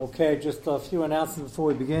Okay, just a few announcements before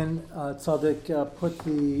we begin. Tzaddik, put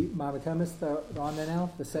the Marmakamis on there now,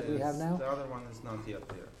 the set we have now? The other one is not yet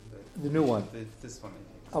there. The new one? This one.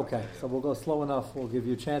 Okay, so we'll go slow enough, we'll give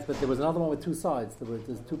you a chance, but there was another one with two sides.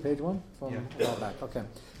 There's a two-page one from a while back. Okay,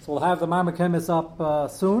 so we'll have the Marmakamis up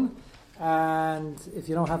soon, and if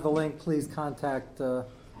you don't have the link, please contact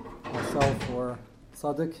myself or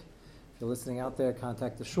Tzaddik. If you're listening out there,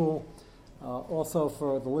 contact the shul. Also,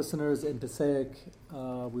 for the listeners in Passaic,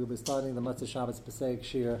 we'll be starting the Motzei Shabbos Passaic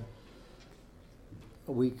Shir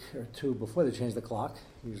a week or two before they change the clock.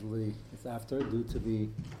 Usually it's after, due to the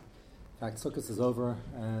fact Sukkot is over,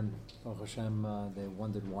 and Baruch Hashem, they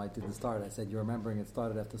wondered why it didn't start. I said, you're remembering it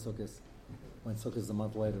started after Sukkot, when Sukkot is a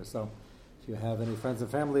month later. So if you have any friends and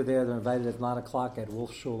family there, they're invited at 9 o'clock at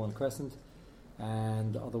Wolf Shul on Crescent.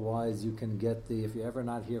 And otherwise, you can get if you're ever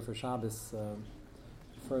not here for Shabbos,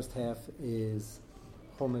 first half is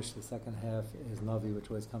Chumash, the second half is Navi, which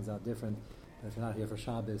always comes out different. But if you're not here for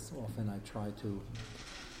Shabbos, often I try to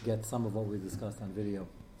get some of what we discussed on video,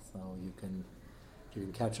 so you can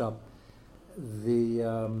catch up.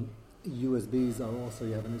 The USBs are also,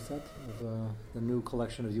 you have a new set of the new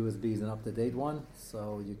collection of USBs, an up-to-date one,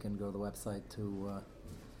 so you can go to the website to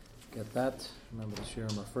get that. Remember, the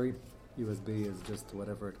shirim are free. USB is just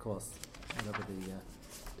whatever it costs, whatever the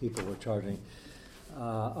people were charging.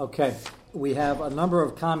 Okay, we have a number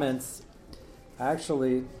of comments.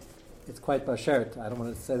 Actually, it's quite bashert. I don't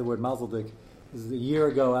want to say the word mazeldik. This is a year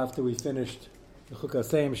ago after we finished the Chukah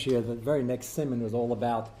Seim Shir. The very next simon was all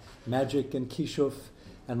about magic and kishuf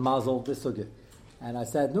and mazel disugit. And I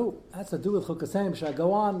said, no, that's to do with Chukah Seim. Should I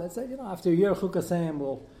go on? I said, after a year of Chukah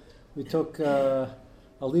Seim, we took a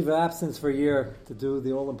leave of absence for a year to do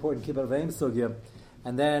the all-important Kibbutz Ve'im Sugya.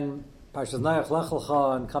 And then Parshas Nayach Lech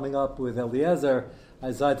Lecha and coming up with Eliezer, I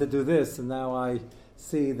decided to do this, and now I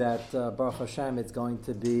see that Baruch Hashem, it's going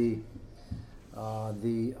to be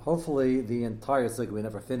hopefully the entire sugya. We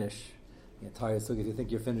never finish the entire sugya. If you think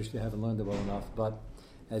you're finished, you haven't learned it well enough. But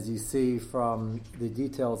as you see from the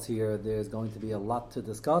details here, there's going to be a lot to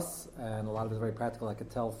discuss, and a lot of it is very practical. I could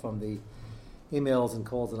tell from the emails and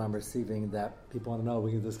calls that I'm receiving that people want to know we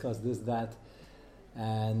can discuss this, that,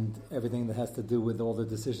 and everything that has to do with all the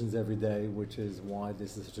decisions every day, which is why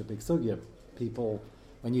this is such a big sugya. People,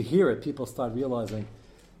 when you hear it, people start realizing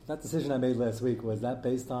that decision I made last week, was that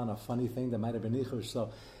based on a funny thing that might have been nichush?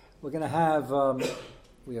 So we're going to have,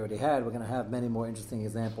 we're going to have many more interesting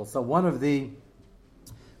examples. So one of the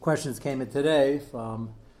questions came in today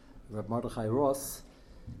from Reb Mordechai Ross,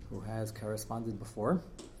 who has corresponded before,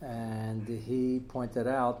 and he pointed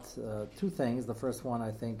out two things. The first one,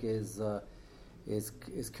 I think, is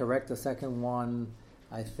correct. The second one,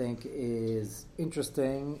 I think, is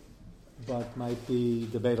interesting, but might be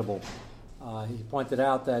debatable. He pointed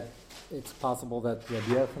out that it's possible that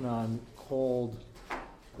Rabbi Yochanan called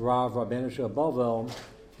Rav Rabbeinu Shel Bavel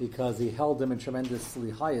because he held him in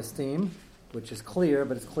tremendously high esteem, which is clear,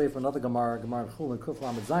 but it's clear from another Gemara Chul and Kuf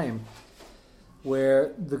Lamed Zayim,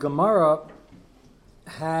 where the Gemara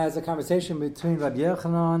has a conversation between Rabbi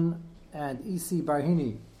Yochanan and Isi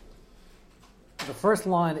Barhini. The first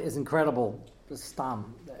line is incredible. The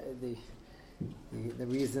stam. The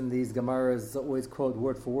reason these Gemaras always quote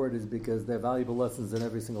word for word is because they're valuable lessons in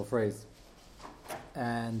every single phrase.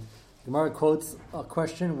 And Gemara quotes a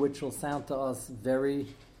question which will sound to us very,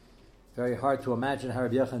 very hard to imagine how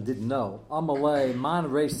Rabbi Yochanan didn't know. Amalei man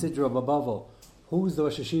reish sidra b'Bavel. Who's the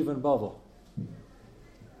Rosh Hashiva in Bavel?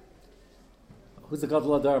 Who's the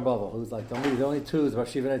Gadol Adar in Bavel? Who's like the only two is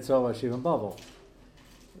Rosh Hashiva Netzor, Rosh Hashiva in Bavel.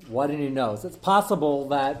 Why didn't he know? So it's possible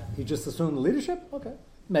that he just assumed leadership. Okay,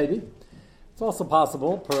 maybe. It's also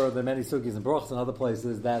possible, per the many sugis and brachos and other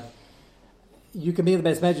places, that you can be in the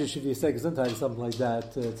Beis Medrash if you say Gesundheit or something like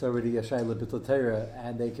that. It's already a Shaila B'Tul Torah,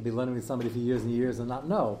 and they could be learning with somebody for years and years and not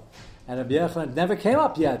know. And Rabbi Yochanan never came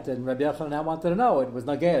up yet, and Rabbi Yochanan now wanted to know. It was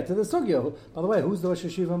Nagea to the sugya. By the way, who's the Rosh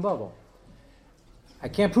Hashiva in Bavel? I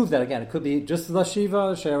can't prove that again. It could be just the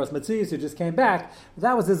Shiva, Sheras Matzias, who just came back. But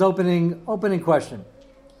that was his opening question.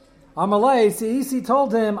 Amalei, Isi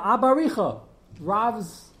told him, Abaricha,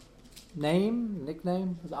 Rav's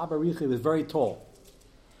nickname was Abaricha. He was very tall.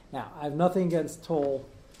 Now, I have nothing against tall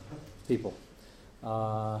people,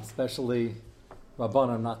 especially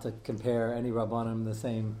Rabbanim, not to compare any Rabbanim in the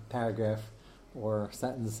same paragraph or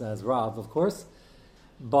sentence as Rav, of course,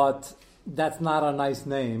 but that's not a nice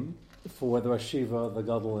name for the Rosh Hashiva, the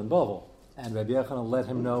Gadol in Bavel. And Rabbi Yochanan let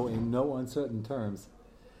him know in no uncertain terms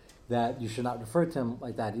that you should not refer to him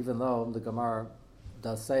like that, even though the Gemara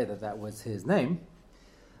does say that was his name.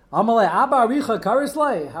 Amalei Abba Aricha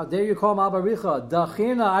Karislei. How dare you call him Abba Aricha?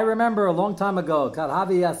 Dachina, I remember a long time ago.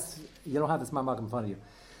 Kadhavi, yes, you don't have this marmak in front of you.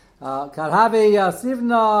 Karhavi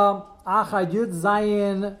Sivna Achad Yud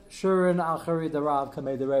Zayin Shurin Achari Darav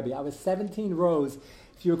Kamei the Rebbe. I was 17 rows.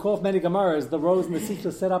 If you recall from many Gemaras, the rows in the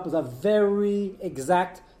Sikha set up as a very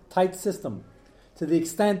exact, tight system, to the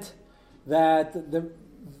extent that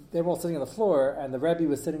they were all sitting on the floor, and the Rebbe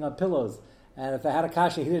was sitting on pillows. And if they had a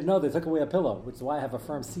kasha, he didn't know, they took away a pillow, which is why I have a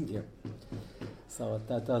firm seat here. So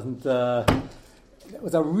that doesn't... it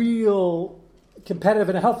was a real competitive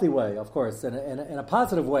in a healthy way, of course, in a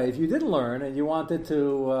positive way. If you didn't learn and you wanted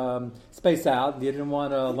to space out, you didn't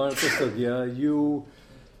want to learn the sugya, you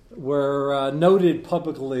were noted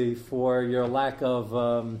publicly for your lack of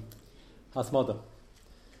hasmoda.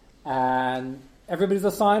 And everybody's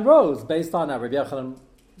assigned rows based on that. Rabbi Yochanan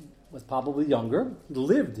was probably younger.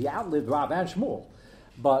 He outlived Rav and Shmuel.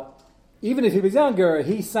 But even if he was younger,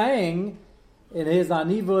 he sang in his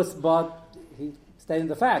anivus, but he stayed in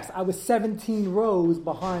the facts. I was 17 rows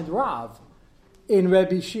behind Rav in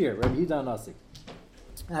Rebbe Shir, Rebbe Hidan Nasi.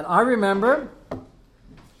 And I remember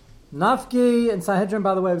Nafki and Sanhedrin,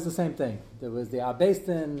 by the way, was the same thing. There was the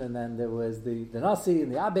Abeistin, and then there was the Nasi, and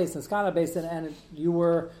the Abeistin, Skana Abeistin, and you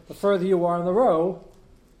were, the further you were on the row,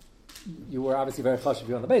 you were obviously very flush if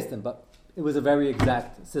you were on the Beistin, but it was a very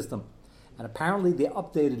exact system. And apparently they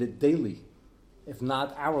updated it daily, if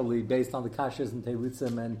not hourly, based on the kashas and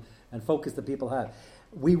terutzim and focus that people had.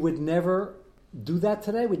 We would never do that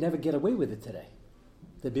today. We'd never get away with it today.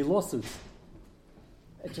 There'd be lawsuits.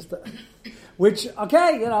 It just, which,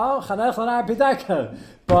 okay, chanech lanar pidaka,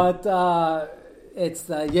 but it's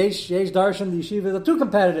yesh darshan, the yeshivas are too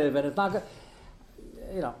competitive, and it's not good.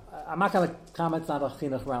 I'm not going to comment, it's not a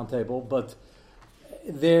chinuch roundtable, but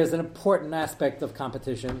there's an important aspect of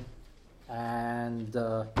competition, and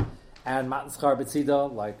matan schar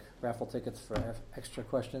b'tzida, like raffle tickets for extra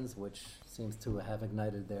questions, which seems to have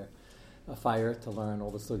ignited their fire to learn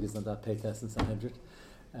all the sugis and that pay test and Sanhedrin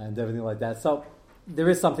and everything like that. So there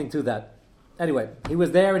is something to that. Anyway, he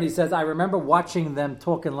was there and he says, I remember watching them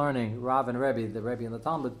talk and learning, Rav and Rebbe, the Rebbe and the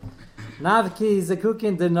Talmud. Navki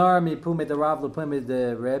zekukin dinar mi pumid the Rav l'pumid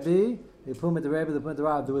the Rebbe, mi pumid the Rebbe l'pumid the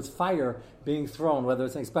Rav. There was fire being thrown, whether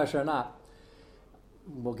it's something special or not.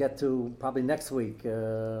 We'll get to probably next week.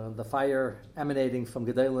 The fire emanating from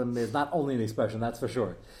Gedalim is not only an expression, that's for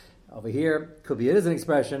sure. Over here, could be it is an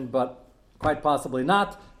expression, but quite possibly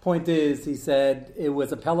not. Point is, he said, it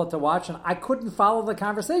was a pella to watch, and I couldn't follow the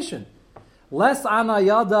conversation. Les ana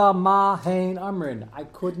yada ma hein amrin. I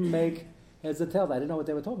couldn't make heads or tails. I didn't know what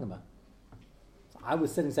they were talking about. So I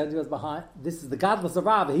was sitting 70 years behind. This is the godless of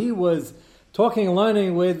Rav. He was talking and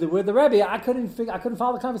learning with the Rebbe. I couldn't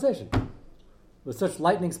follow the conversation with such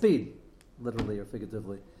lightning speed, literally or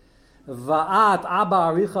figuratively. Va'at Abba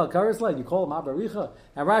Aricha Karisla. You call him Abba Aricha,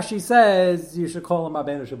 and Rashi says you should call him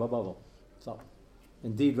Abbeinu Shebabavel. So,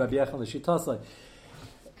 indeed, Rabbi Yechon L'Shitasa.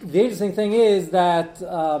 The interesting thing is that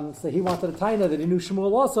so he wanted a taina that he knew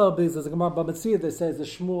Shmuel also, because there's a Gemara Baba Metzia that says that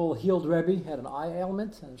Shmuel healed Rebbe, had an eye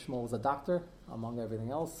ailment, and Shmuel was a doctor, among everything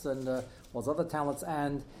else, and all his other talents,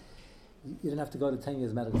 and you didn't have to go to 10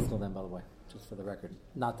 years medical school then, by the way, just for the record.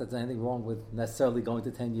 Not that there's anything wrong with necessarily going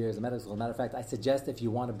to 10 years of medical school. As a matter of fact, I suggest if you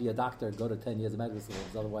want to be a doctor, go to 10 years of medical school,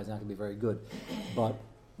 because otherwise you're not going to be very good. But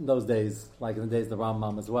in those days, like in the days of the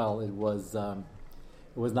Rambam as well, it was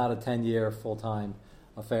not a 10-year full-time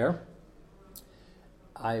affair.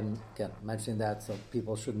 I'm, again, mentioning that so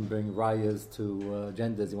people shouldn't bring rayas to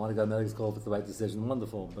agendas. You want to go to medical school if it's the right decision,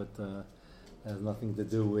 wonderful, but it has nothing to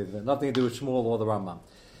do with Shmuel or the Rambam.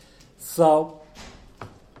 So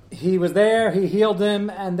he was there, he healed him,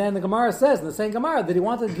 and then the Gemara says in the same Gemara that he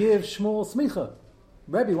wanted to give Shmuel smicha.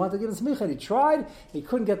 Rebbe wanted to give him smicha. He tried, he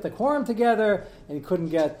couldn't get the quorum together, and he couldn't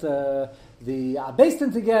get the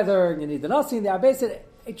Abeistin together, and you need the Nasi and the Abeistin.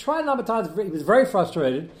 He tried a number of times. He was very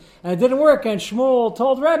frustrated, and it didn't work. And Shmuel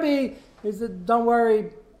told Rebbe, he said, don't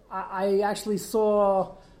worry, I actually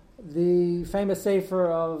saw the famous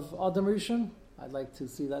sefer of Adam Rishon. I'd like to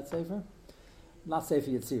see that sefer. Not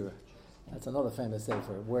Sefer Yetzirah. That's another famous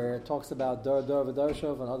sefer, where it talks about Dor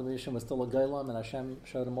V'Darshov, and Adam Rishon was still a Geilam, and Hashem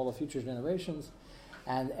showed him all the future generations,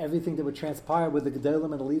 and everything that would transpire with the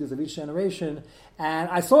Gedolim and the leaders of each generation. And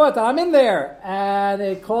I saw it, I'm in there, and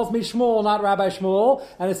it calls me Shmuel, not Rabbi Shmuel,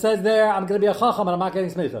 and it says there, I'm going to be a Chacham, and I'm not getting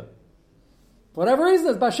smicha. For whatever reason,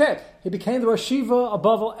 it's Bashet. He became the Rosh Shiva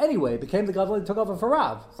above all anyway, became the Gadol, he took over for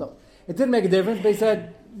Rav. So it didn't make a difference, but he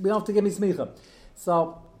said, you don't have to give me smicha.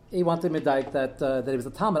 So he wanted Midaik that he was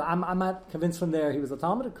a Talmud. I'm not convinced from there he was a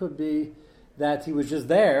Talmud. It could be that he was just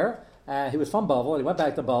there. He was from Bavel, and he went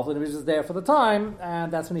back to Bavel, and he was just there for the time,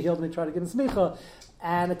 and that's when he healed him. He tried to give him smicha,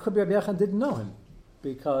 and it could be Rabbi Yechon didn't know him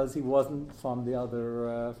because he wasn't from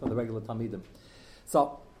the regular Talmidim.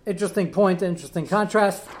 So interesting point, interesting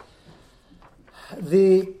contrast.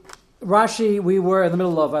 The Rashi we were in the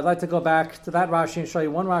middle of, I'd like to go back to that Rashi and show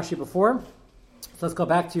you one Rashi before. So let's go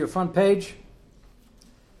back to your front page.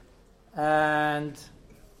 And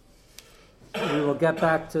we will get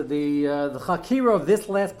back to the Chakira of this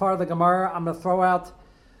last part of the Gemara. I'm going to throw out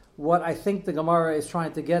what I think the Gemara is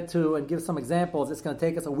trying to get to and give some examples. It's going to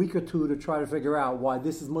take us a week or two to try to figure out why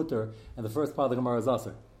this is mutter and the first part of the Gemara is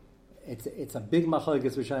asur. It's a big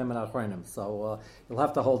machlokes Rishonim and Achronim, so you'll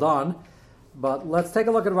have to hold on. But let's take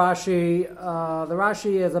a look at Rashi. The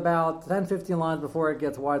Rashi is about 10-15 lines before it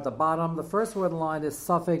gets wide at the bottom. The first word in the line is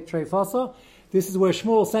Safek Treifasa. This is where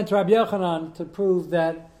Shmuel sent to Rabbi Yochanan to prove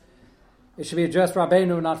that it should be addressed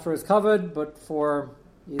Rabbeinu, not for his kavod, but for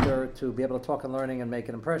either to be able to talk and learning and make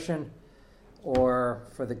an impression, or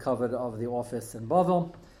for the kavod of the office in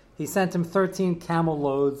Bavel. He sent him 13 camel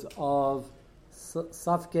loads of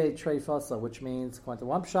Safke Treifasa, which means, according to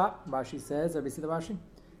one shot, Rashi says, everybody see the Rashi?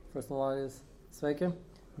 First line is Sveke.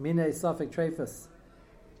 Mine Safek Treifas.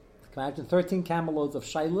 Imagine 13 camel loads of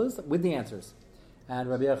shailas with the answers. And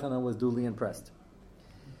Rabbi Yochanan was duly impressed.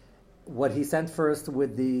 What he sent first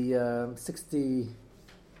with the 60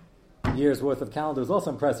 years worth of calendar was also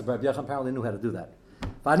impressive. Rabbi Yochanan apparently knew how to do that.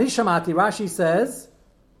 Vani Shamati, Rashi says,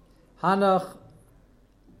 Hanach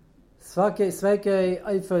Sveke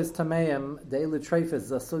Eifos Tameim De'elu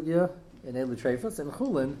Treifas Zasugya in Elu Treifas in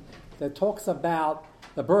Chulin that talks about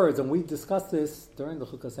the birds, and we discussed this during the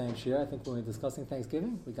Chukkas and Shir. I think when we were discussing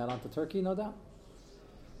Thanksgiving, we got onto Turkey, no doubt.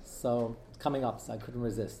 So coming up, so I couldn't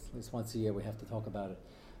resist. At least once a year we have to talk about it.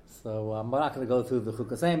 So we're not going to go through the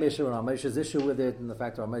Chukasayim issue and Ramesh's issue with it, and the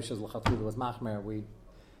fact that Ramesh's L'chatchila was machmer.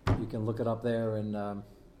 You can look it up there, and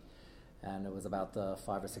it was about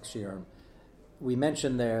 5 or 6 years. We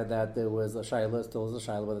mentioned there that there was a shayla, still is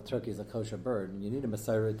a shayla, whether turkey is a kosher bird, and you need a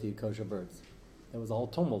Messiah to eat kosher birds. There was a whole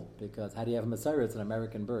tumult because how do you have a Messiah? It's an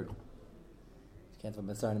American bird. You can't have a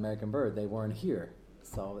Messiah, an American bird. They weren't here.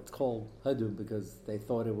 So it's called Hadub because they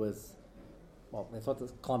thought it was, they thought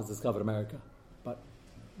that Columbus discovered America. But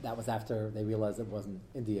that was after they realized it wasn't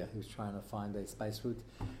India. He was trying to find a spice route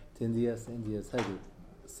to India, so India's Hadub.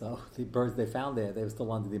 So the birds they found there,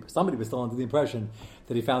 somebody was still under the impression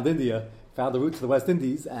that he found India, found the route to the West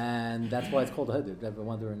Indies, and that's why it's called a Hadub. Ever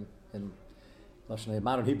wonder in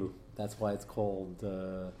modern Hebrew, that's why it's called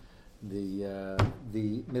the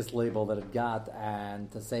mislabel that it got, and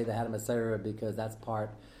to say they had a Messiah because that's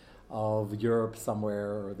part of Europe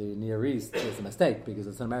somewhere or the Near East is a mistake because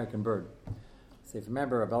it's an American bird. So if you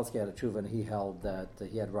remember, Abelsky had a tshuva and he held that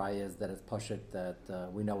he had rayas that it's pashut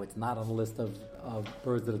that we know it's not on the list of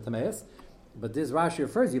birds that are tameis, but this Rashi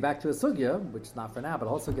refers you back to a sugya, which is not for now, but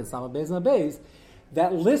also gets some beis and beis,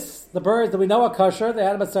 that lists the birds that we know are kosher, they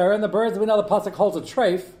had a Messiah, and the birds that we know the pasuk holds a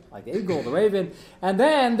treif, like the eagle, the raven, and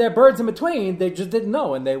then there are birds in between they just didn't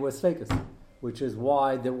know, and they were sfekas, which is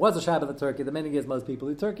why there was a Shabbat of Turkey. The meaning is most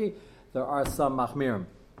people eat turkey. There are some machmirim.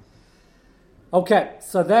 Okay,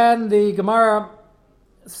 so then the Gemara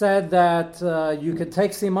said that you could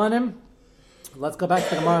take simanim. Let's go back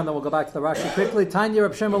to the Gemara and then we'll go back to the Rashi quickly. Tanya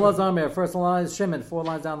Reb Shimon Lazar, first line is Shimon, 4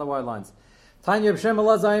 lines down the wide lines. Tanya Reb Shimon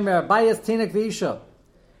Lazar, Bayas Tinik V'isha.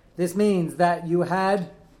 This means that you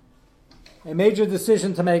had a major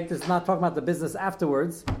decision to make. This is not talking about the business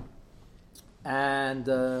afterwards. And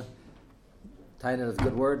Tanya is a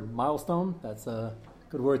good word, milestone. That's a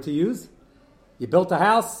good word to use. You built a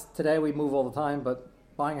house. Today we move all the time, but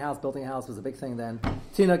buying a house, building a house was a big thing then.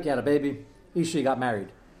 Tinuk, you had a baby. Isha, you got married.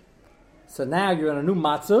 So now you're in a new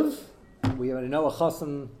matzav. We already know a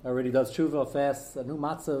chassan already does tshuva fast. A new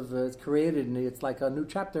matzav is created, and it's like a new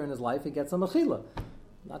chapter in his life. He gets a mechila.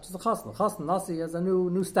 Not just a chassan. A chassan, nasi, has a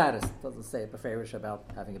new status. Doesn't say it beferish about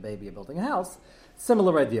having a baby or building a house.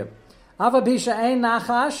 Similar idea. Avabisha ein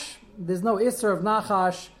nachash. There's no isser of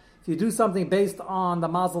nachash if you do something based on the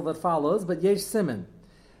mazel that follows, but yesh siman.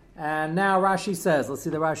 And now Rashi says, let's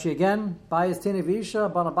see the Rashi again. Bayis tini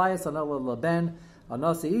v'isha, bana bayis anel leben,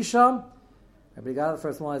 anasi isha. Everybody got it? The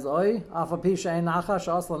first one is oi. Afapisha ein nachash,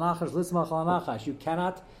 asla nachash, lismach al nachash. You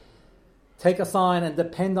cannot take a sign and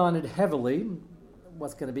depend on it heavily.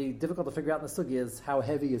 What's going to be difficult to figure out in the sugi is how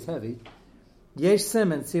heavy is heavy. Yesh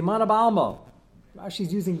siman, simana ba'alma.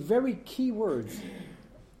 Rashi's using very key words.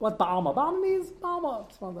 What ba'alma? Ba'alma means ba'alma.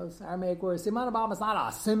 It's one of those Aramaic words. Simana ba'alma is not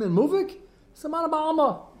a siman muvik. Simana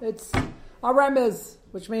ba'alma. It's a remez,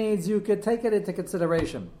 which means you could take it into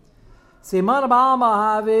consideration. Simana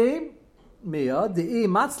ba'alma havi mia di'i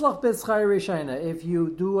matzlach b'schai rishayna. If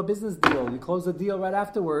you do a business deal, you close the deal right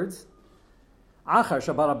afterwards. Achar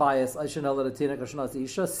shabbat abayis ayshanel l'tinik ashnas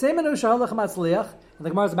isha simenu shahalach matzliach. And the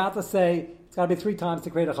Gemara is about to say it's got to be 3 times to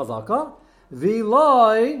create a chazaka.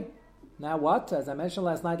 V'loi Now what? As I mentioned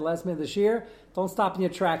last night, last minute this year, don't stop in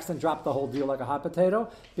your tracks and drop the whole deal like a hot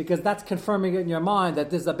potato, because that's confirming it in your mind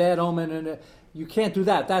that this is a bad omen, and you can't do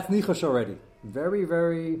that. That's nichush already. Very,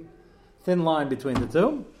 very thin line between the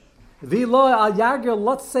two.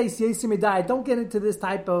 Don't get into this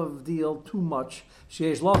type of deal too much.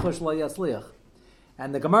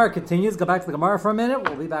 And the Gemara continues. Go back to the Gemara for a minute.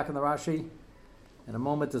 We'll be back in the Rashi in a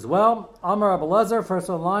moment as well. Amar Rabbi Lezer, first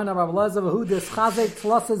one line. Amar Rabbi Lezer, who dischazek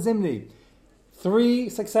tlasa zimni. 3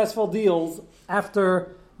 successful deals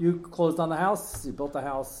after you closed on the house, you built the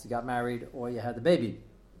house, you got married, or you had the baby.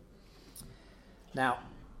 Now,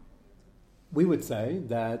 we would say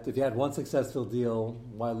that if you had 1 successful deal,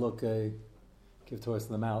 why look a give horse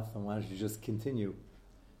in the mouth, and why don't you just continue?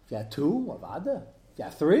 If you had 2, avada. If you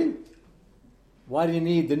had 3, why do you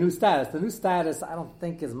need the new status? The new status, I don't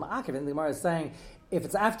think, is ma'akiv. The Gemara is saying, if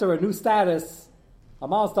it's after a new status, a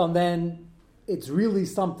milestone, then it's really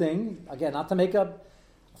something, again, not to make a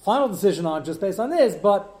final decision on just based on this,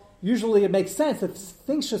 but usually it makes sense if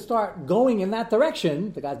things should start going in that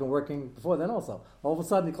direction. The guy's been working before then also. All of a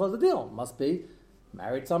sudden he closed the deal. Must be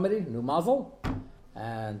married somebody, new mazel,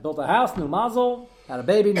 and built a house, new mazel, had a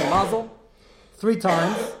baby, new mazel, 3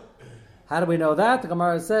 times. How do we know that? The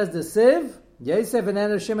Gemara says, the siv, Yosef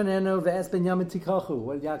v'nenu Shimon enu ve'es ben Yamin tikachu.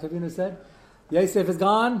 What did Yaakov Avinu said? Yosef is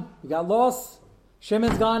gone, you got lost.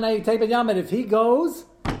 Shimon's gone, now you take Ben Yamin. If he goes,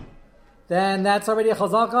 then that's already a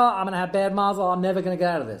chazaka. I'm going to have bad mazel. I'm never going to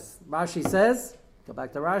get out of this. Rashi says, go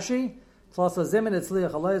back to Rashi. Tlasa zimin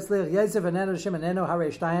etzliach alay etzliach Yosef v'nenu Shimon enu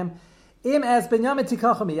harei shtayim. Im es Ben Yamin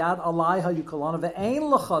tikachu miyad alai hayukolana ve'ein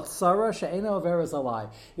lachat sarah she'eno averes alai.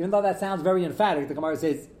 Even though that sounds very emphatic, the Gemara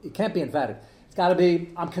says it can't be emphatic. It's got to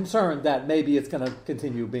be, I'm concerned that maybe it's going to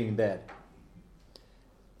continue being bad.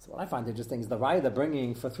 So what I find interesting is the raya they're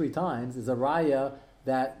bringing for 3 times is a raya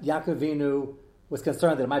that Yaakov Avinu was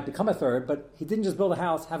concerned that it might become a 3rd, but he didn't just build a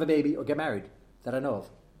house, have a baby, or get married, that I know of.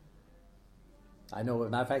 I know, as a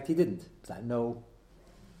matter of fact, he didn't. Because I know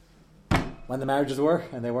when the marriages were,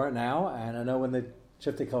 and they weren't now, and I know when the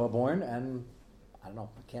Shiftik were born, and I don't know,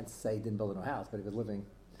 I can't say he didn't build a new house, but he was living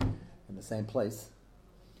in the same place.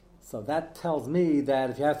 So that tells me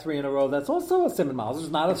that if you have 3 in a row, that's also a simon mazel.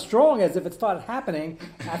 It's not as strong as if it started happening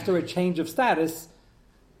after a change of status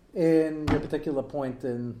in your particular point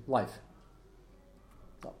in life.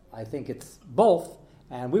 So I think it's both,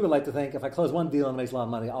 and we would like to think if I close one deal and it makes a lot of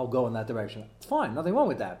money, I'll go in that direction. It's fine, nothing wrong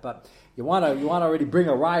with that. But you want to already bring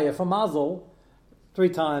a raya for mazel. 3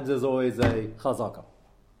 times is always a chazaka.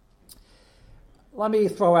 Let me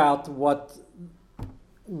throw out what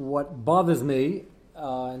bothers me.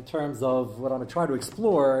 In terms of what I'm going to try to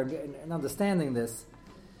explore and understanding this.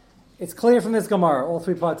 It's clear from this Gemara, all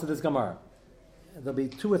 3 parts of this Gemara. There'll be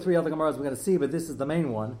 2 or 3 other Gemaras we're going to see, but this is the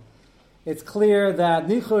main one. It's clear that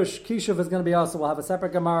Nichush, Kishuv is going to be also. We'll have a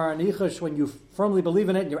separate Gemara. Nichush, when you firmly believe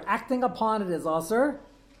in it and you're acting upon it, is also.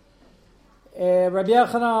 Rabbi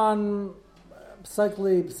Yochanan,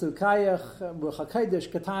 Psychli, Psukayach, Ruchakaidish,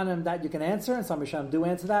 Katanim, that you can answer, and some Risham do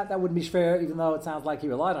answer that. That wouldn't be fair, even though it sounds like he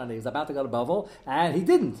relied on it. He was about to go to Bavel, and he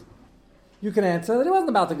didn't. You can answer that he wasn't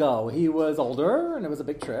about to go. He was older, and it was a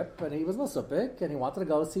big trip, and he was Masupik, and he wanted to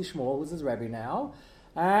go see Shmuel, who's his Rebbe now,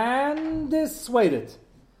 and this swayed it.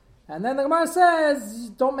 And then the Gemara says,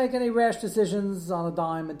 don't make any rash decisions on a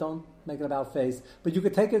dime, and don't make it about face, but you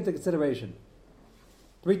could take it into consideration.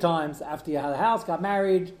 3 times after you had a house, got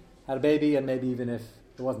married, had a baby, and maybe even if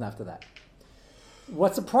it wasn't after that.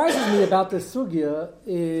 What surprises me about this sugya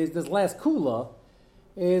is this last kula,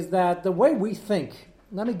 is that the way we think.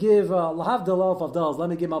 Let me give lahavdil of avdals. Let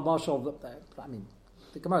me give my mashal. I mean,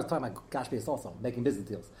 the Gemara is talking about gashmias also, making business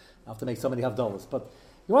deals. I have to make so many havdalas, but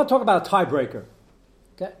you want to talk about a tiebreaker,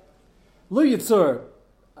 okay? Lu Yitzur,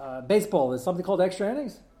 baseball is something called extra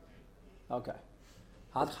innings. Okay,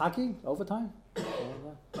 hockey overtime.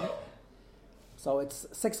 So it's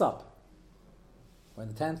 6 up. We're in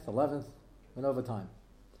the 10th, 11th, in overtime.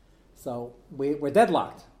 So we're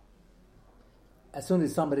deadlocked. As soon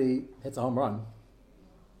as somebody hits a home run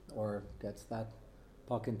or gets that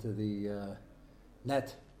puck into the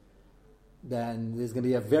net, then there's going to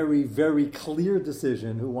be a very, very clear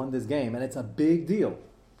decision who won this game. And it's a big deal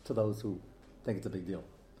to those who think it's a big deal.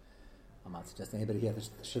 I'm not suggesting anybody here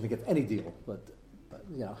shouldn't get any deal, but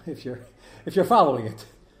you know, if you're following it.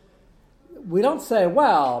 We don't say,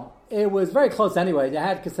 well, it was very close anyway. You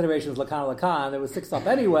had considerations lakan. There was 6 up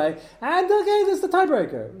anyway. And okay, this is the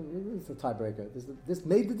tiebreaker. It's the tiebreaker. This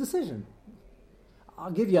made the decision. I'll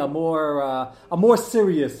give you a more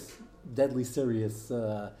serious, deadly serious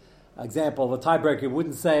example of a tiebreaker. You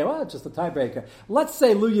wouldn't say, well, it's just a tiebreaker. Let's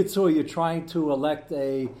say, Lu Yitzur, you're trying to elect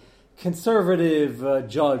a conservative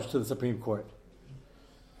judge to the Supreme Court.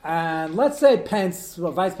 And let's say Pence,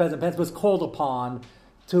 Vice President Pence, was called upon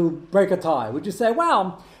to break a tie. Would you say,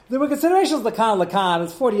 well, there were considerations, Lacan,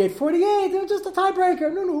 it's 48-48, they're just a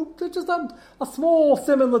tiebreaker. No, they're just a small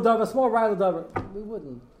Simon Ladover, a small Rai Ladover. We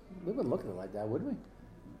wouldn't look at it like that, would we?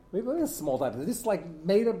 We would a small tiebreaker. This is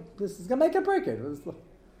this is going to make it break it.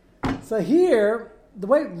 So here, the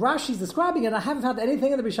way Rashi's describing it, I haven't found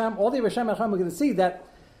anything in the Rishayim, all the Rishayim we're going to see that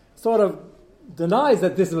sort of denies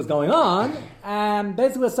that this is what's going on, and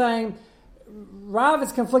basically we're saying Rav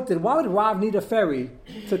is conflicted. Why would Rav need a ferry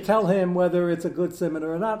to tell him whether it's a good simon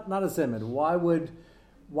or not a simon? Why would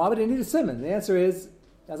he need a simon? The answer is,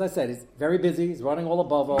 as I said, he's very busy. He's running all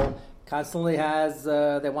above all. Constantly has.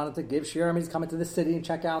 They wanted to give shirim. He's coming to the city and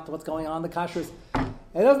check out what's going on. The kashrus.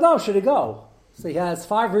 He doesn't know should he go. So he has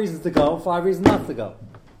 5 reasons to go, 5 reasons not to go.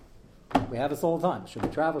 We have this all the time. Should we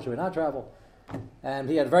travel? Should we not travel? And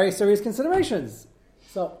he had very serious considerations.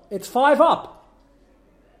 So it's 5 up.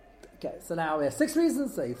 Okay, so now we have 6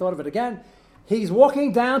 reasons. So he thought of it again. He's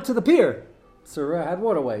walking down to the pier. Surah had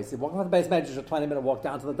waterways. He's walking on the base measure, a 20-minute walk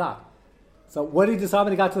down to the dock. So what did he decide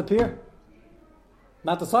when he got to the pier?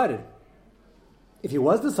 Not decided. If he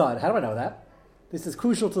was decided, how do I know that? This is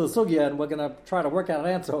crucial to the sugya, and we're going to try to work out an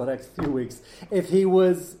answer over the next few weeks. If he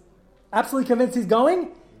was absolutely convinced he's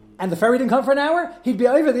going, and the ferry didn't come for an hour, he'd be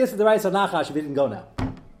over the Raisa Nachash if he didn't go now.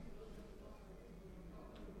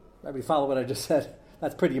 Everybody follow what I just said?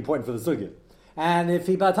 That's pretty important for the sugya. And if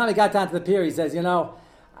he, by the time he got down to the pier, he says,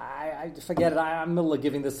 I forget it, I'm in the middle of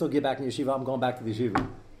giving the sugya back in the yeshiva, I'm going back to the yeshiva.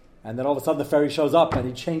 And then all of a sudden the ferry shows up and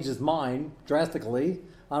he changed his mind drastically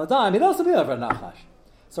on a dime. He'd also be over Nachash.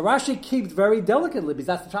 So Rashi keeps very delicately, because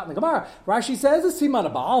that's the shot in the Gemara. Rashi says it's siman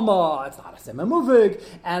ba'alma, it's not a siman muvig,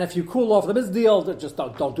 and if you cool off the misdeal, just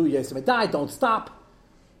don't do yesim die, don't stop.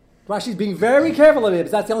 Rashi's being very careful of it,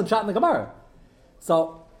 because that's the only shot in the Gemara.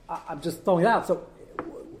 So I'm just throwing it out. So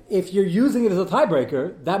if you're using it as a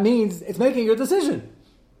tiebreaker, that means it's making your decision.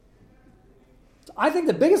 I think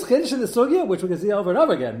the biggest chiddush in the sugya, which we can see over and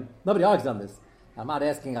over again, nobody argues on this. I'm not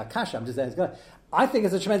asking Akasha, I'm just asking. I think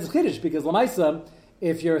it's a tremendous chiddush, because Lamaisa,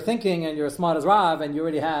 if you're thinking and you're as smart as Rav and you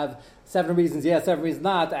already have 7 reasons yes, 7 reasons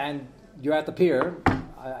not, and you're at the pier,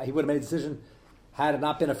 he would have made a decision had it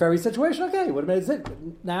not been a ferry situation. Okay, he would have made a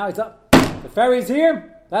decision. Now it's up. The ferry's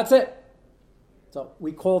here. That's it. So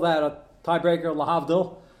we call that a tiebreaker,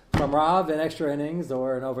 lahavdil, from Rav in extra innings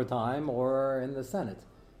or in overtime or in the Senate.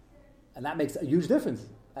 And that makes a huge difference.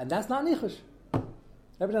 And that's not nichush.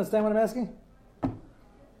 Everybody understand what I'm asking?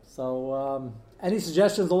 So, any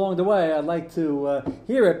suggestions along the way, I'd like to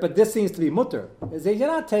hear it, but this seems to be mutter. Is that you're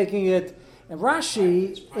not taking it, and Rashi...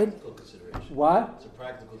 It's practical consideration. What? It's a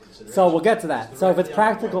practical consideration. So we'll get to that. So if it's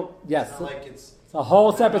practical, yes. It's not like it's a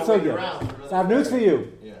whole separate sugya. So I have news for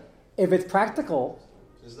you. Yeah. If it's practical,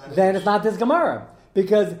 then it's not this Gemara.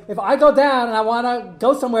 Because if I go down and I want to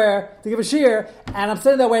go somewhere to give a shear, and I'm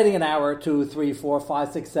sitting there waiting an hour, 2, 3, 4,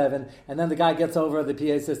 5, 6, 7, and then the guy gets over the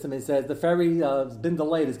PA system and says, the ferry has been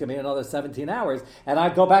delayed, it's going to be another 17 hours, and I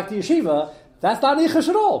go back to yeshiva, that's not nichush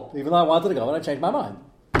at all, even though I wanted to go and I changed my mind.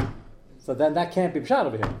 So then that can't be pshat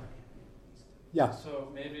over here. Yeah. So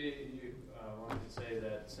maybe you wanted to say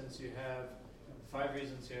that since you have 5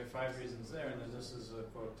 reasons here, 5 reasons there, and then this is a,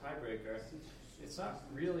 quote, tiebreaker, it's not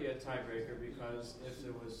really a tiebreaker because if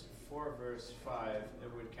it was 4 verse 5,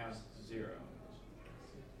 it would count 0.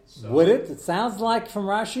 So would it? It sounds like from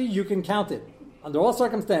Rashi you can count it under all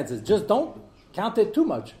circumstances. Just don't count it too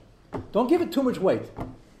much. Don't give it too much weight.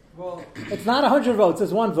 Well, it's not 100 votes,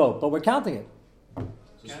 it's 1 vote, but we're counting it.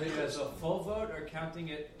 Counting it as a full vote or counting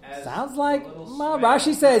it as sounds like, a little well,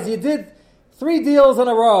 Rashi says you did 3 deals in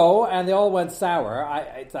a row and they all went sour.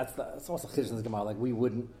 That's also chiddush in the Gemara. Like we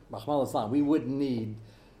wouldn't, Rachmana litzlan, we wouldn't need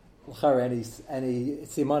any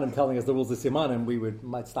simanim telling us the rules of simanim. We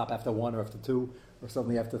might stop after 1 or after 2 or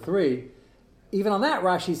suddenly after 3. Even on that,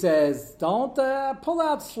 Rashi says, don't pull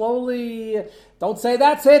out slowly. Don't say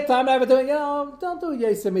that's it. I'm never doing. Don't do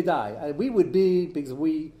yesim midai. We would be because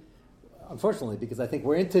we. Unfortunately, because I think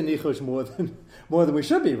we're into nichush more than we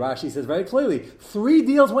should be. Rashi says very clearly, 3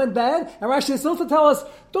 deals went bad, and Rashi is still to tell us,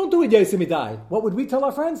 don't do it yesim midai. What would we tell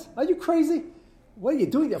our friends? Are you crazy? What are you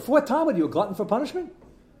doing? 4th time, are you a glutton for punishment?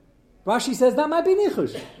 Rashi says that might be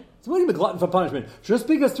nichush. So what do you mean glutton for punishment? Just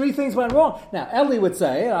because 3 things went wrong. Now, Eli would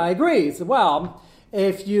say, and I agree, he said, well,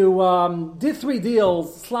 if you did 3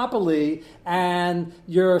 deals sloppily and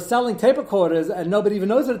you're selling tape recorders and nobody even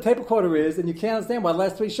knows what a tape recorder is and you can't understand why the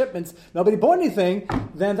last 3 shipments nobody bought anything,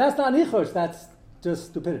 then that's not nichush, that's just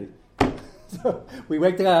stupidity. So we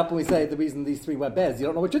wake up and we say the reason these 3 went bad is you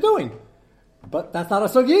don't know what you're doing. But that's not a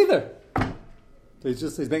sugi either. So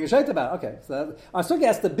he's being ashamed about it. Okay, so our sugi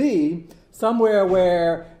has to be somewhere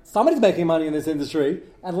where somebody's making money in this industry,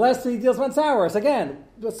 unless he deals with sours. Again,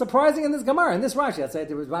 what's surprising in this Gemara, in this Rashi, I'd say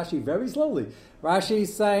there was Rashi very slowly.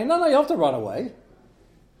 Rashi's saying, no, you have to run away.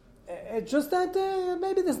 It's just that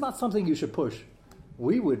maybe this is not something you should push.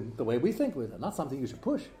 We would, the way we think with it, not something you should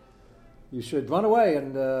push. You should run away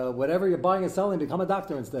and whatever you're buying and selling, become a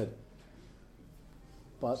doctor instead.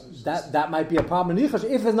 But that might be a problem in Nichush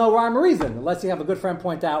if there's no rhyme or reason, unless you have a good friend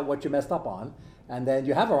point out what you messed up on, and then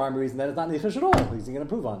you have a rhyme or reason that it's not Nichush at all, because you're going to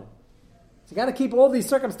improve on it. So you got to keep all these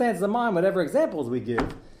circumstances in mind, whatever examples we give.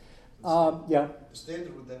 The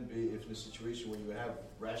standard would then be if in a situation where you have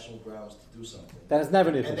rational grounds to do something. Then it's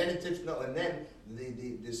never Nichush. And then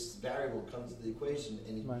this variable comes to the equation,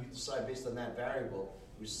 and you decide based on that variable,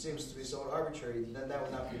 which seems to be somewhat arbitrary, then that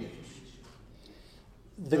would not be Nichush.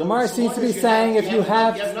 The Gemara seems to be saying if you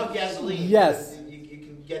have enough gasoline, yes, you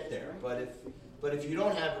can get there. But if you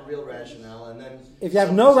don't have a real rationale, and then if you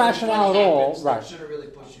have no rationale at all, right, that shouldn't really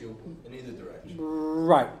push you in either direction.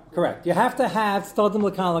 Right, correct. You have to have stodim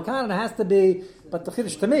lakan lakan, and it has to be. But the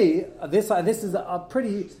chiddush to me, this is a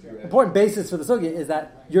pretty important basis for the sugya, is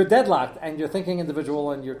that you're deadlocked and you're thinking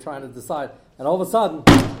individual and you're trying to decide, and all of a sudden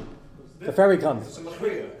the ferry comes. It's a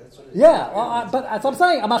machriya. Yeah, but as I'm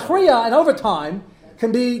saying, a machriya and over time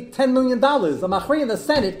can be $10 million. A machriya in the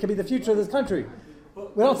Senate can be the future of this country.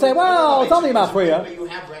 We don't say, well, it's only a machriya. But you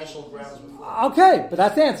have rational grounds before. Okay, but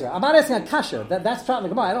that's the answer. I'm not asking on kasha. That's shot in the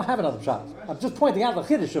Gemara. I don't have another shot. I'm just pointing out the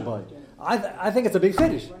chiddush about it. I think it's a big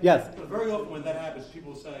chiddush. Yes. But very often when that happens,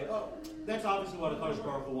 people say, "Oh, that's obviously what a Kadosh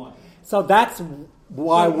Baruch Hu wants." So that's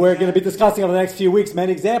why we're going to be discussing over the next few weeks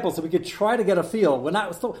many examples, so we could try to get a feel. We're not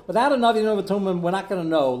without a Navi Novatumim, we're not going to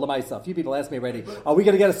know Lamaisa. A few people asked me already, are we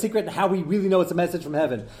going to get a secret in how we really know it's a message from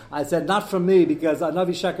heaven? I said, not from me, because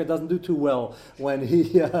Navi Sheker doesn't do too well when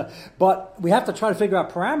he... but we have to try to figure out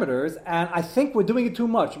parameters, and I think we're doing it too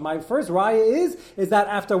much. My first raya is that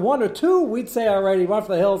after one or two, we'd say already, Run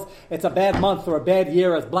for the Hills, it's a bad month or a bad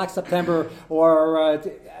year, as Black September, or...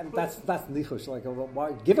 and that's nichush. Like,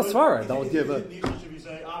 why give a svara? Don't give a... Nichush if you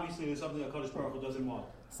say, obviously there's something that Kadosh Baruch Hu doesn't want.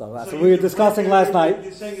 So that's what we were discussing last night.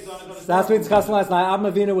 You're saying it's on a Kadosh That's what we were discussing last night.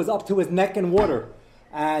 Abba Avinu was up to his neck in water.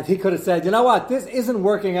 And he could have said, you know what, this isn't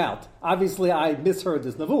working out. Obviously, I misheard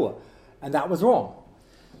this nevuah. And that was wrong.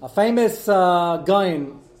 A famous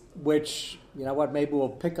gain, which, you know what, maybe we'll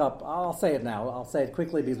pick up. I'll say it now. I'll say it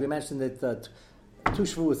quickly because we mentioned it 2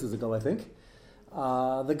 Shavuos ago, I think.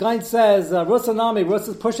 The guy says, Rus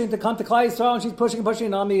is pushing to come to Klal Yisrael, and she's pushing.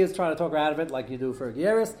 Nami is trying to talk her out of it, like you do for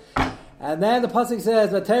Gieris. And then the pasuk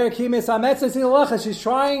says, she's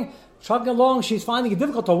chugging along, she's finding it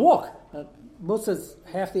difficult to walk. Musa's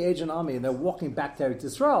half the age of Nami, and they're walking back to Eretz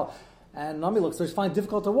Yisrael. And Nami looks, so she's finding it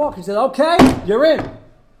difficult to walk. He said, okay, you're in.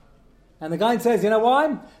 And the guy says, you know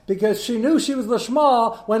why? Because she knew she was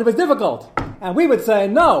Lashma when it was difficult. And we would say,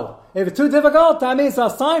 no. If it's too difficult, that means a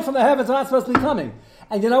sign from the heavens are not supposed to be coming.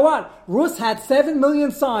 And you know what? Rus had 7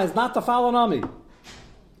 million signs not to follow Nami.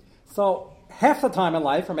 So half the time in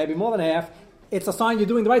life, or maybe more than half, it's a sign you're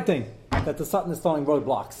doing the right thing, that the Satan is throwing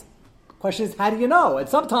roadblocks. Question is, how do you know? And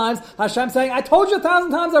sometimes Hashem's saying, I told you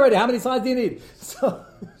 1,000 times already. How many signs do you need? So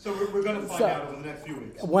we're going to find out over the next few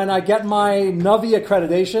weeks. When I get my Navi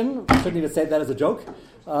accreditation, I shouldn't even say that as a joke.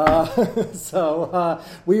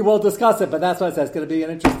 We will discuss it, but that's what I said. It's going to be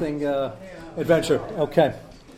an interesting adventure. Okay.